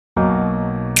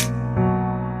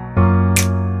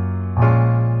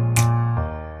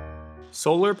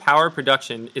Solar power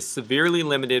production is severely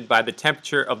limited by the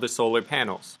temperature of the solar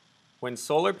panels. When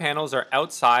solar panels are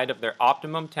outside of their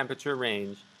optimum temperature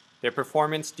range, their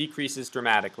performance decreases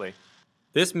dramatically.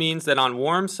 This means that on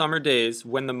warm summer days,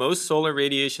 when the most solar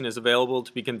radiation is available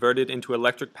to be converted into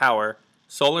electric power,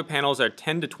 solar panels are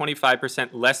 10 to 25%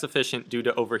 less efficient due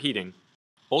to overheating.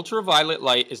 Ultraviolet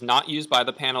light is not used by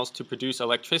the panels to produce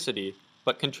electricity,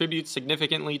 but contributes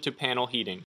significantly to panel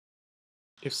heating.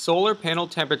 If solar panel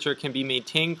temperature can be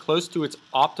maintained close to its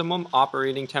optimum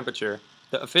operating temperature,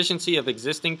 the efficiency of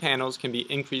existing panels can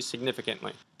be increased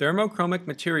significantly. Thermochromic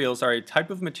materials are a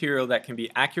type of material that can be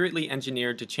accurately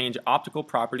engineered to change optical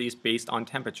properties based on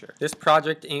temperature. This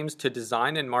project aims to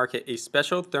design and market a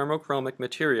special thermochromic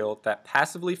material that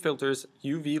passively filters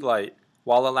UV light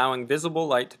while allowing visible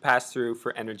light to pass through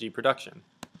for energy production.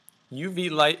 UV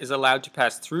light is allowed to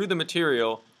pass through the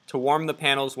material to warm the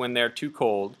panels when they're too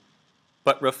cold,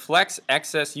 but reflects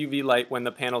excess UV light when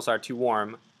the panels are too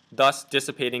warm, thus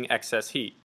dissipating excess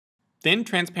heat. Thin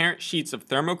transparent sheets of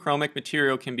thermochromic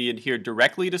material can be adhered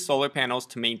directly to solar panels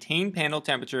to maintain panel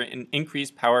temperature and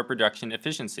increase power production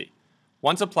efficiency.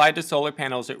 Once applied to solar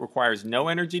panels, it requires no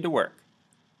energy to work.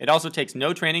 It also takes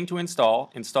no training to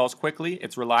install, installs quickly,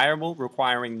 it's reliable,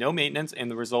 requiring no maintenance, and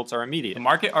the results are immediate. The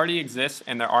market already exists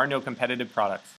and there are no competitive products.